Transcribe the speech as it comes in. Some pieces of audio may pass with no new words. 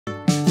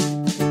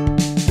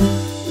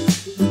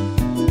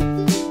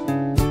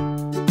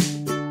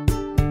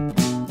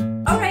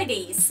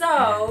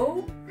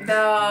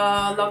the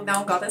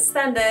lockdown got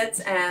extended,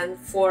 and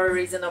for a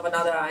reason or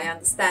another, I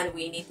understand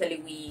we in Italy,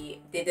 we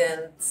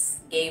didn't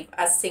give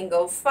a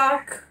single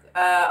fuck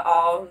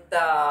on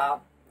the,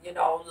 you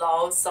know,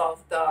 laws of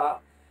the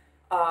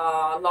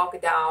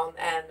lockdown,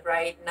 and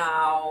right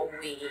now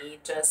we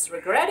just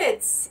regret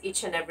it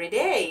each and every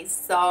day.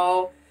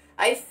 So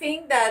I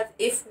think that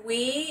if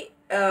we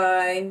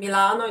in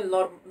Milano, in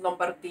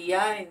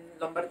Lombardia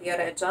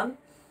region,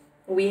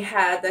 we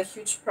had a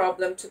huge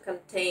problem to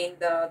contain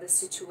the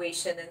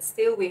situation, and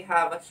still we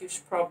have a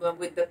huge problem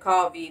with the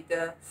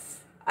COVID.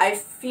 I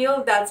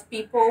feel that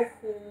people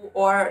who,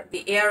 or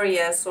the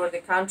areas or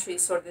the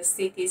countries or the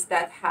cities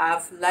that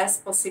have less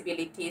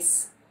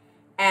possibilities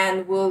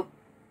and will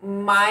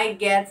might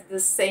get the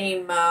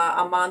same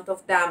amount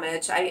of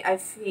damage, I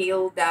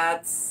feel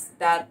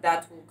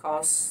that will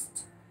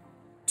cost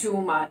too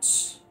much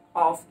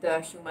of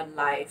the human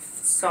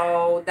life.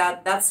 So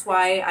that's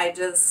why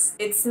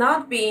it's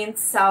not being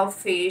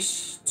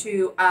selfish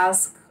to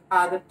ask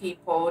other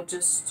people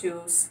just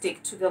to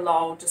stick to the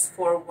law just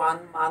for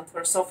 1 month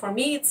or so. For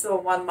me, it's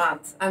 1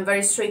 month. I'm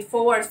very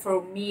straightforward.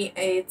 For me,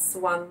 it's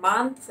 1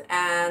 month,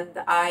 and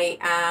I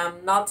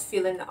am not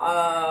feeling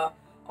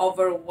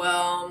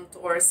overwhelmed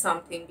or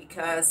something,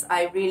 because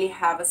I really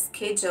have a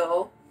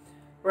schedule,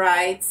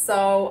 right?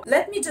 So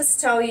let me just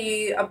tell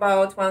you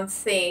about one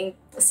thing.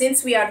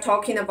 Since we are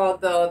talking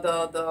about the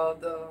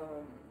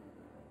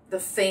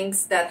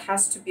things that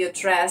has to be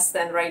addressed,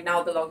 and right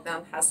now the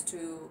lockdown has to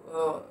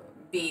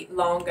be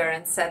longer,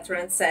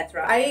 etc.,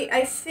 etc.,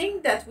 I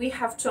think that we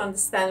have to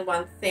understand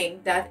one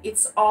thing, that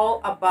it's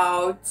all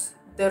about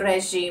the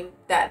regime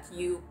that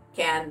you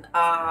can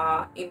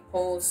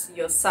impose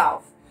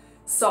yourself.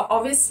 So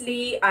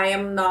obviously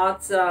I'm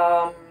not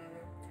gonna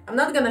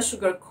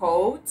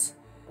sugarcoat.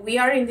 We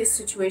are in this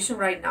situation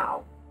right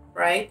now,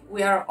 right?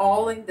 We are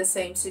all in the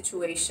same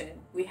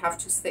situation. We have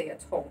to stay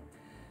at home.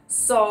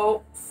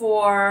 So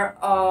for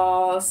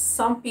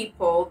some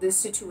people, this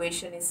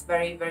situation is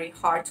very, very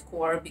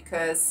hardcore,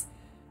 because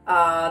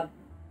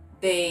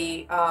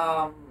they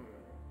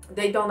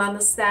don't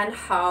understand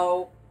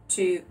how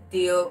to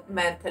deal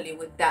mentally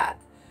with that.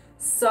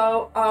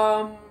 So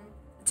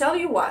tell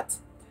you what,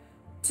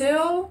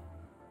 till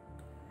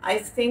I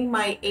think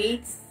my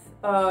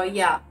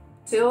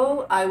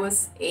till I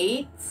was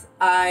 8,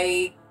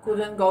 I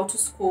couldn't go to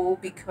school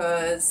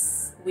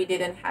because we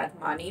didn't have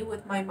money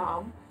with my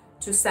mom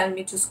to send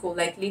me to school.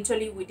 Like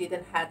literally, we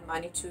didn't have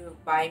money to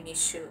buy me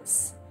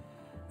shoes.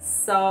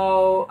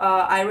 So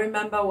I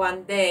remember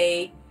one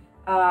day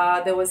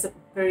there was a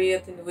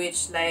period in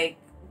which there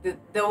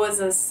was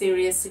a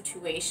serious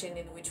situation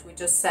in which we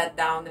just sat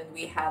down and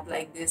we had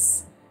like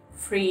this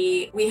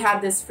free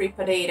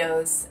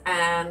potatoes,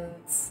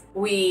 and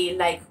we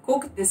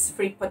cooked these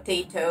free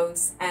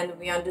potatoes, and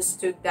we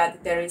understood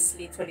that there is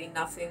literally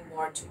nothing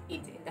more to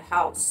eat in the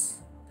house.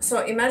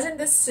 So imagine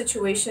this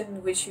situation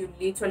in which you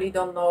literally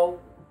don't know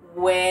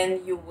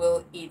when you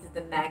will eat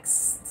the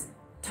next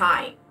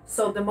time.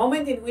 So the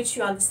moment in which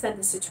you understand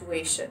the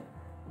situation,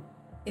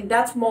 in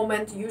that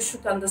moment you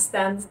should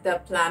understand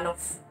the plan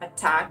of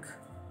attack,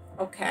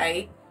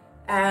 okay?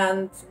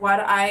 And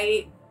what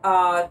I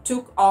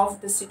took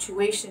off the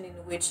situation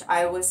in which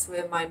I was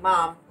with my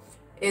mom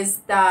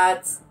is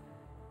that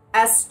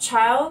as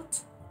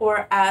child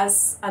or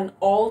as an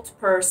old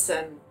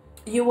person,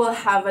 you will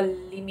have a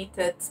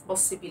limited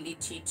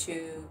possibility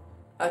to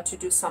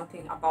do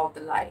something about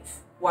the life.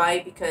 Why?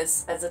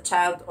 Because as a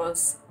child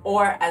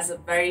or as a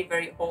very,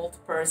 very old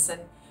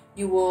person,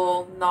 you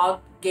will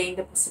not gain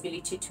the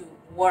possibility to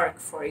work,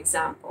 for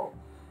example,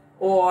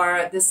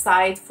 or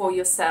decide for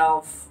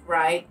yourself,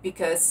 right?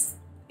 Because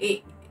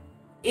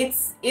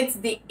it's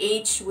the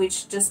age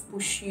which just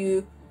push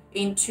you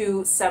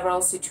into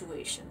several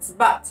situations.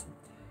 But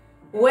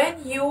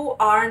when you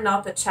are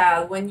not a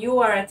child, when you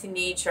are a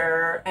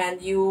teenager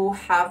and you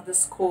have the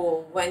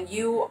school, when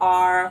you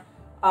are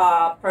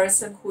a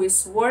person who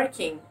is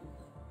working,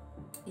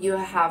 you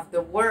have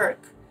the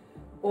work,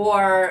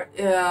 or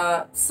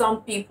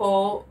some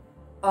people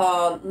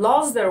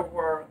lost their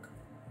work.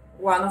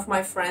 One of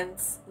my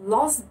friends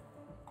lost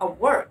a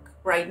work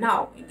right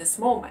now in this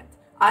moment.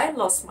 I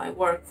lost my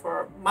work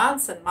for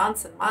months and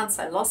months and months.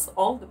 I lost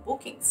all the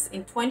bookings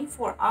in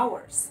 24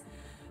 hours.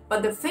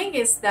 But the thing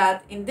is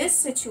that in this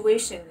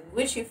situation in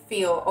which you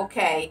feel,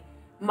 okay,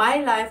 my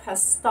life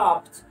has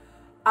stopped,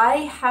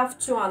 I have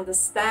to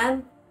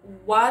understand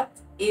what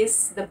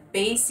is the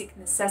basic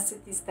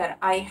necessities that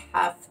I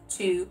have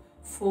to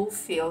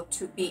fulfill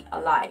to be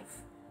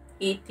alive.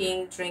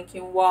 Eating,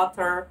 drinking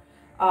water.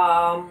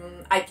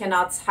 I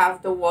cannot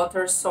have the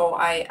water, so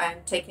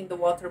I'm taking the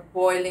water,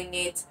 boiling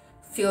it,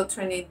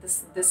 filtering it,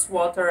 this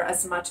water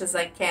as much as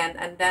I can,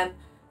 and then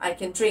I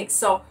can drink.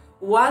 So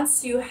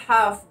once you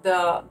have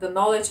the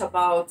knowledge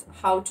about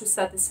how to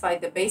satisfy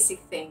the basic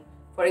thing,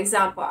 for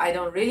example, I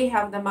don't really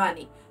have the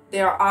money.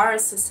 There are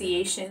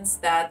associations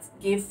that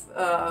give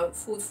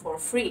food for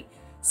free.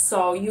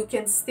 So you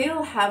can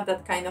still have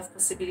that kind of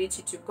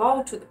possibility to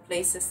go to the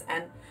places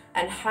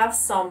and have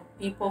some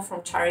people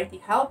from charity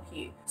help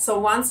you. So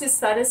once you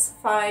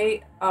satisfy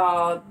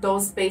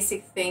those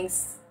basic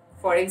things,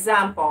 for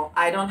example,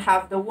 I don't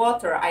have the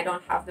water, I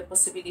don't have the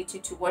possibility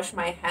to wash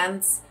my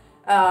hands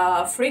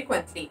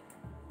frequently.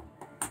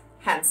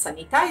 Hand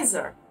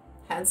sanitizer.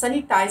 Hand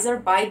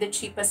sanitizer, buy the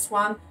cheapest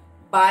one,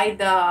 buy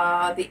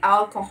the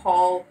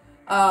alcohol.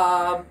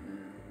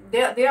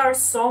 There are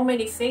so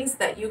many things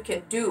that you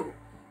can do.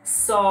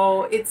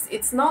 So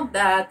it's not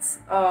that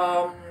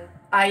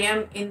I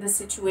am in the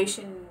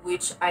situation in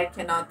which I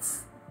cannot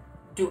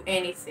do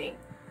anything.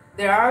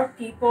 There are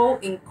people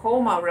in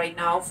coma right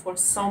now for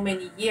so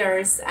many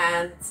years,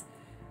 and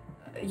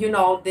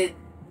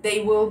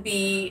they will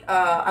be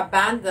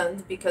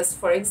abandoned because,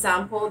 for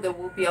example, there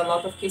will be a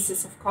lot of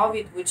cases of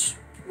COVID, which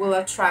will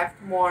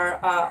attract more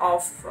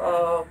of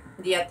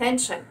the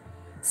attention.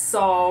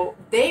 So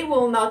they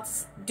will not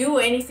do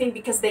anything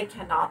because they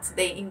cannot.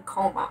 They in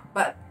coma.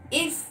 But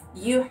if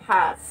you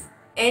have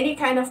any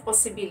kind of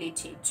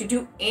possibility to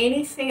do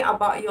anything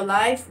about your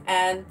life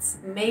and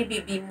maybe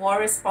be more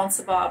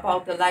responsible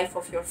about the life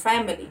of your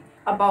family,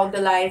 about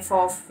the life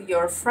of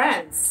your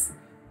friends,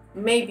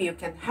 maybe you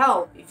can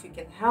help. If you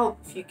can help,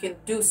 if you can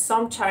do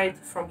some charity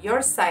from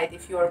your side,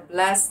 if you are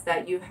blessed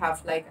that you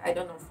have, like, I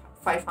don't know,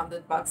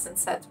 $500,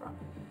 etc.,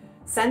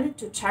 send it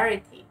to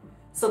charity.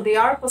 So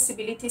there are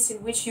possibilities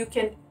in which you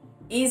can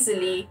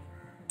easily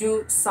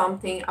do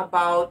something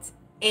about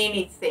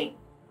anything,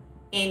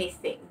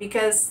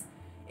 because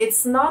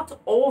it's not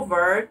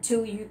over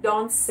till you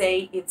don't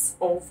say it's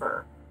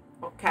over.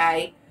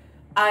 Okay,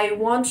 I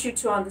want you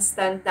to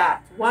understand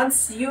that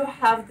once you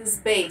have this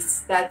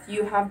base, that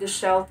you have the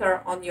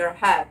shelter on your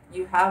head,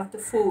 you have the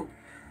food,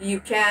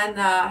 you can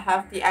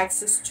have the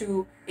access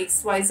to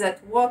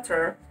XYZ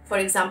water. For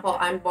example,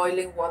 I'm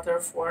boiling water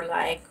for,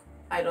 like,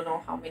 I don't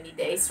know how many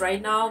days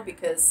right now,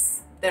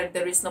 because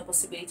there is no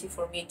possibility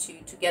for me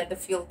to get the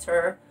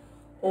filter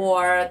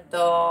or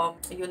the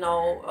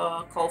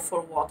call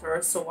for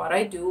water. So what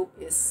I do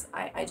is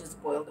I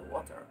just boil the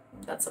water.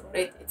 That's about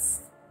it.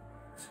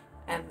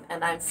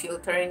 And I'm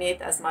filtering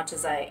it as much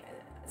as I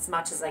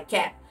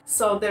can.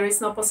 So there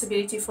is no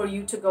possibility for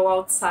you to go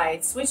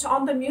outside, switch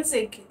on the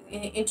music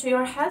into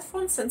your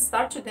headphones and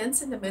start to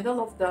dance in the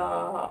middle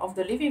of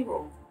the living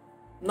room.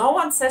 No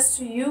one says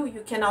to you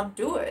you cannot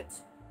do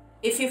it.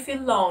 If you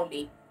feel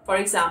lonely, for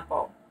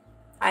example,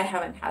 I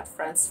haven't had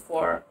friends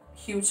for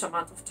huge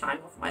amount of time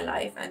of my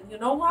life, and you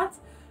know what,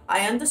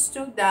 I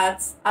understood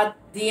that at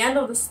the end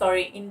of the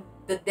story, in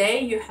the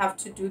day, you have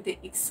to do the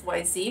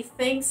XYZ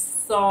things.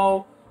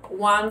 So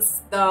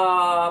once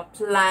the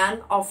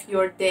plan of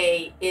your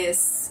day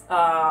is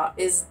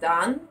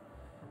done,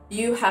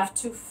 you have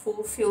to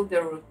fulfill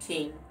the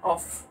routine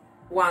of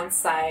one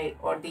side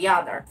or the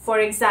other. For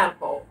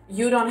example,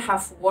 you don't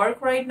have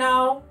work right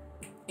now,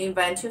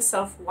 invent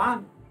yourself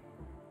one.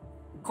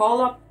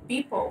 Call up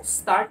people,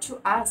 start to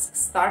ask,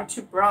 start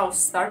to browse,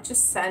 start to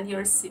send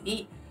your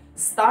CV,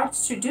 start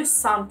to do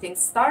something,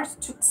 start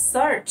to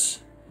search,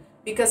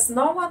 because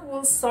no one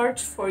will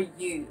search for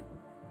you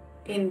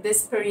in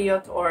this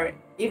period or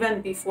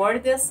even before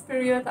this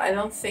period. I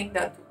don't think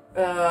that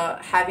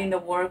having the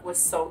work was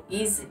so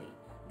easily.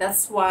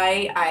 That's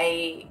why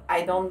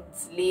I don't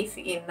live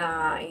in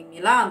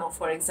Milano,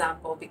 for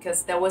example,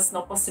 because there was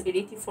no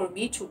possibility for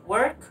me to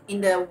work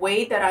in the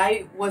way that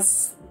I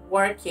was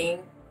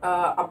working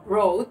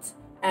abroad,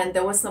 and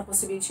there was no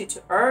possibility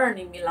to earn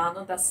in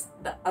Milano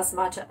as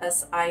much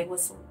as I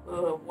was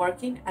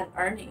working and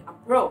earning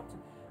abroad.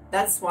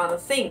 That's one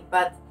thing,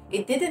 but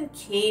it didn't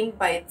came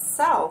by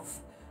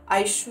itself.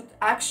 I should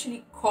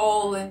actually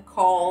call and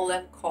call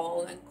and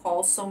call and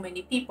call so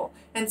many people,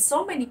 and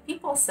so many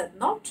people said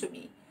no to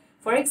me.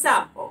 For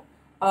example,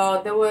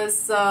 there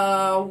was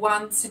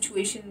one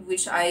situation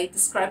which I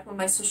described on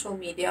my social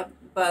media,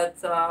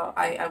 but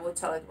I will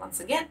tell it once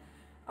again.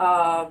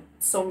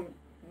 So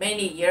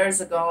many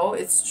years ago,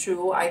 it's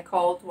true, I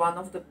called one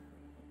of the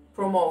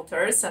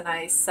promoters and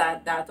I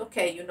said that,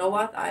 okay, you know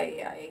what,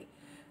 I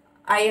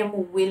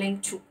am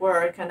willing to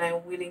work and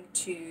I'm willing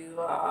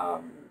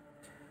to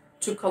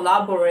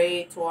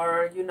collaborate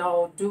or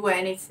do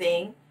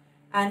anything.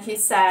 And he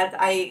said,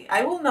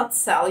 I will not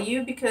sell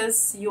you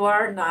because you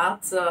are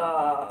not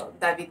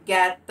David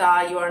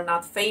Guetta, you are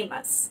not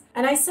famous.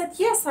 And I said,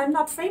 yes, I'm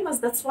not famous.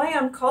 That's why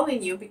I'm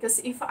calling you, because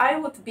if I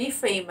would be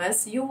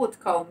famous, you would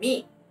call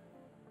me.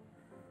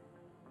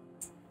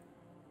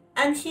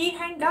 And he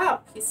hung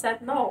up. He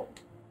said no.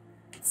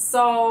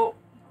 So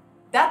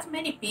that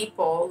many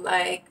people,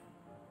 like,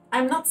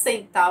 I'm not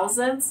saying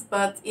thousands,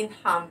 but in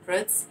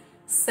hundreds,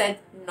 said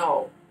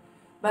no.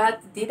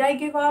 But did I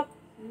give up?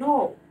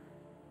 No.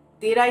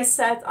 Did I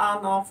said, oh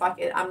no, fuck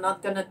it, I'm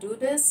not gonna do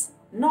this?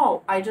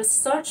 No, I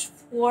just searched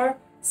for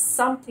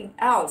something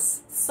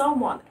else,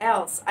 someone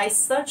else. I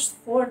searched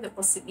for the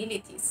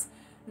possibilities.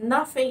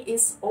 Nothing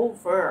is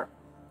over.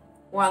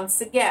 Once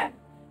again,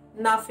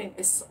 nothing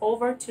is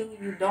over till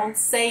you don't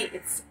say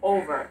it's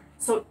over.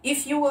 So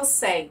if you will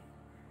say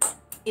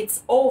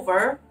it's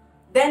over,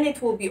 then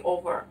it will be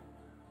over.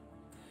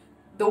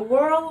 The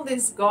world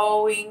is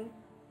going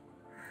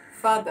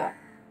further,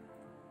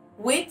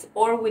 with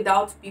or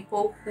without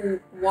people who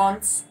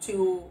wants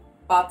to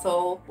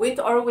battle, with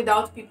or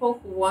without people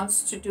who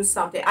wants to do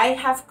something. I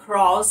have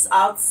crows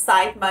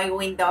outside my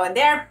window and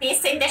they're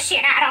pissing the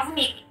shit out of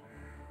me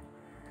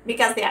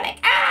because they're like,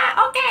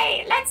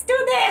 okay, let's do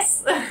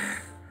this.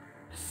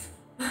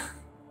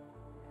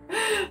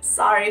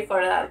 Sorry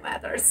for that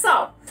matter.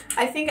 So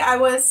I think I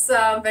was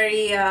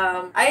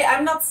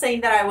I'm not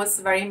saying that I was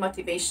very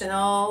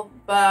motivational,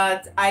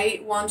 but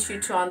I want you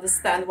to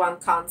understand one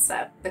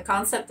concept. The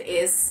concept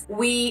is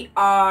we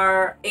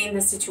are in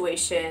the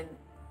situation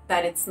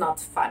that it's not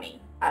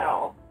funny at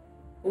all.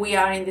 We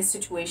are in this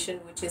situation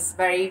which is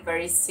very,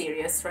 very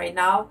serious right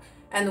now,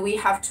 and we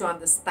have to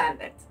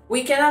understand it.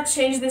 We cannot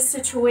change this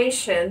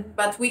situation,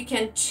 but we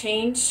can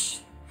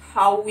change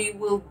how we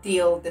will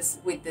deal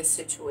with this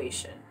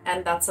situation,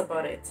 and that's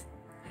about it.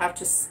 Have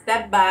to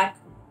step back,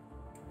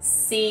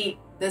 see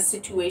the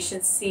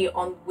situation, see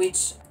on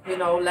which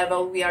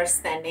level we are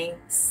standing,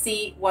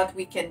 see what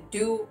we can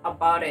do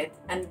about it,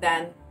 and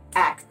then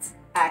act,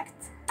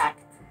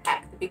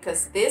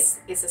 because this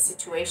is a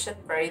situation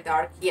very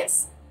dark.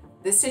 Yes,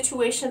 this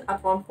situation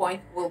at one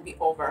point will be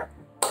over,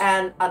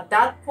 and at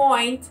that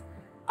point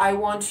I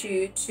want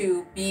you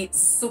to be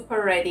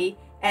super ready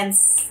and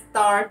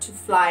start to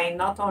fly,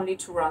 not only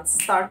to run,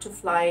 start to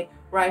fly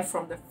right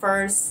from the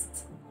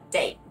first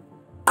day.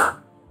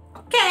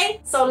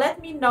 Okay, so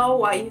let me know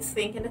what you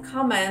think in the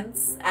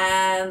comments,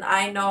 and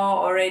I know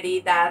already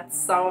that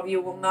some of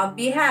you will not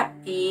be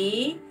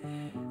happy,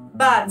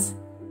 but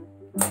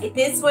it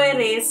is what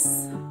it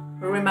is.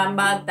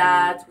 Remember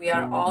that we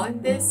are all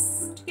in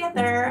this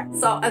together.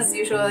 So as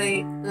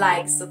usually,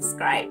 like,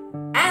 subscribe,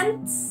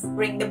 and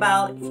ring the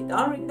bell. If you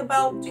don't ring the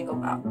bell, jingle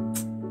bell.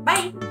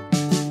 Bye!